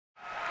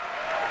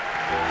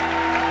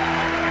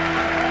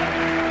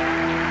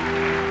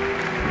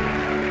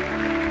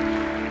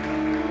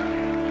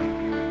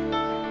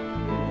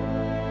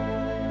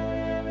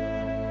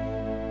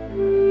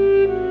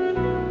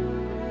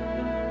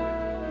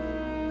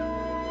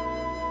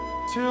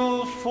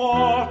Till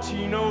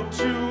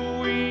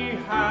 1402 we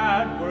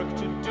had work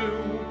to do,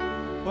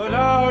 but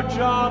our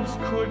jobs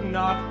could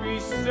not be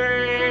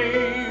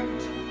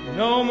saved.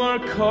 No more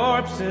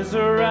corpses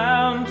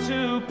around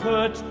to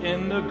put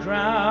in the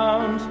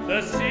ground.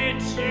 The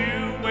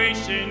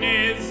situation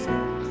is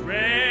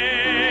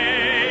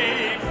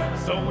grave,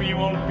 so we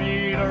won't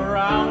beat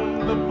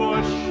around the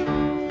bush.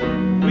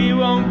 We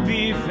won't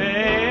be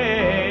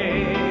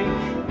vague.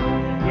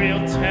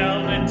 We'll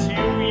tell it to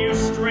you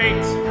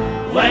straight.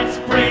 Let's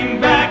bring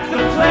back the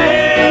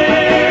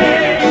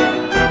plague.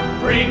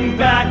 Bring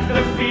back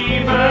the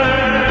fever.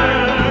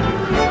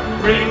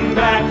 Bring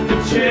back the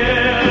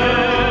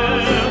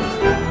chills.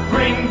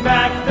 Bring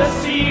back the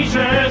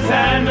seizures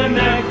and the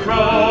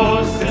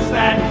necrosis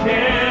that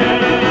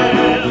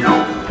kills.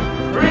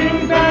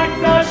 Bring back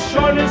the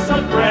shortness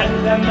of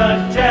breath and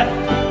the death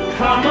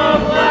come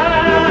of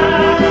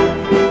life.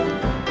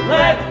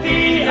 Let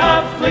the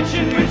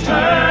affliction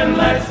return.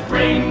 Let's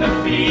bring the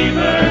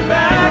fever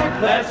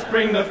back. Let's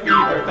bring the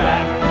fever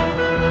back.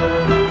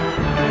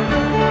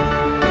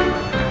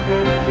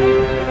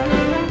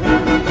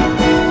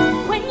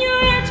 When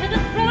you're heir to the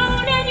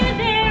throne and you're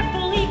there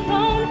fully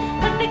grown,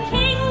 but the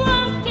king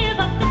won't give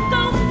up the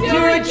ghost.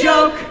 You're a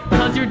joke,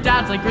 cause your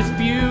dad's like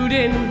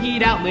Rasputin.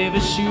 He'd outlive a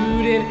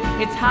shooting.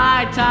 It's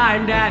high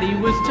time daddy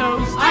was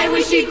toast. I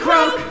wish he'd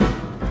croak.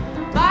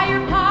 Buy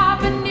your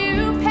pop a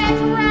new pet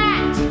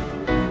rat.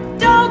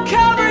 Don't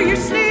cover your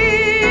sleeves.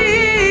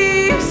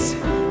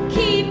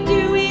 Keep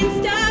doing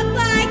stuff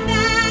like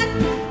that.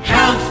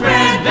 Help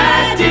spread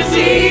that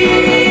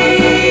disease.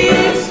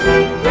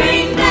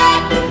 Bring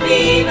back the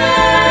fever.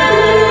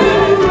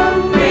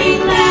 Bring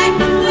back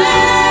the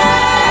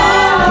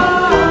flood.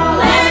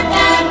 Let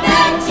that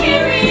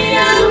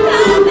bacteria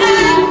come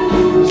back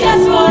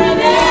just for a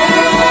bit.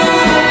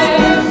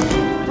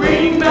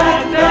 Bring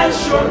back that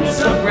shortness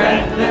of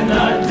breath and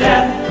the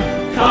death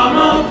come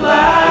of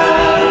black.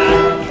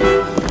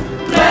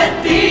 Let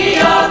the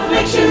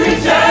affliction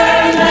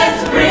return.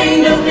 Let's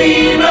bring the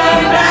fever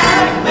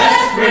back.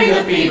 Let's bring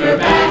the fever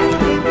back.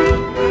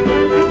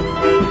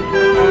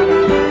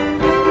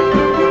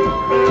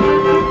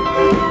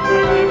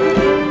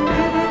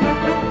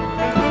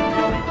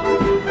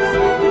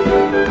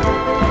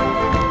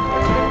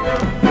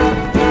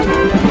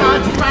 The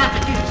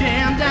traffic is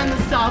jammed and the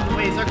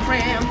subways are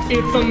crammed.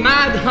 It's a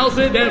madhouse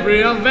at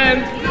every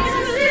event.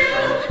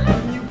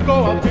 When you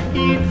go out to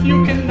eat,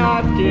 you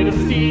cannot get a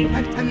seat.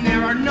 And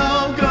there are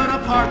no good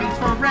apartments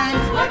for rent.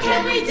 What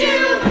can we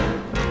do?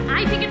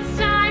 I think it's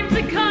time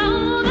to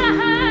call the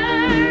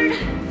herd.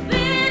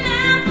 Thin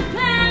out the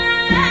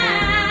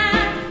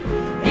pack.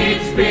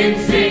 It's been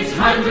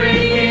 600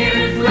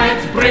 years.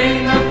 Let's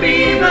bring the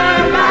fever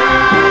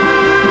back.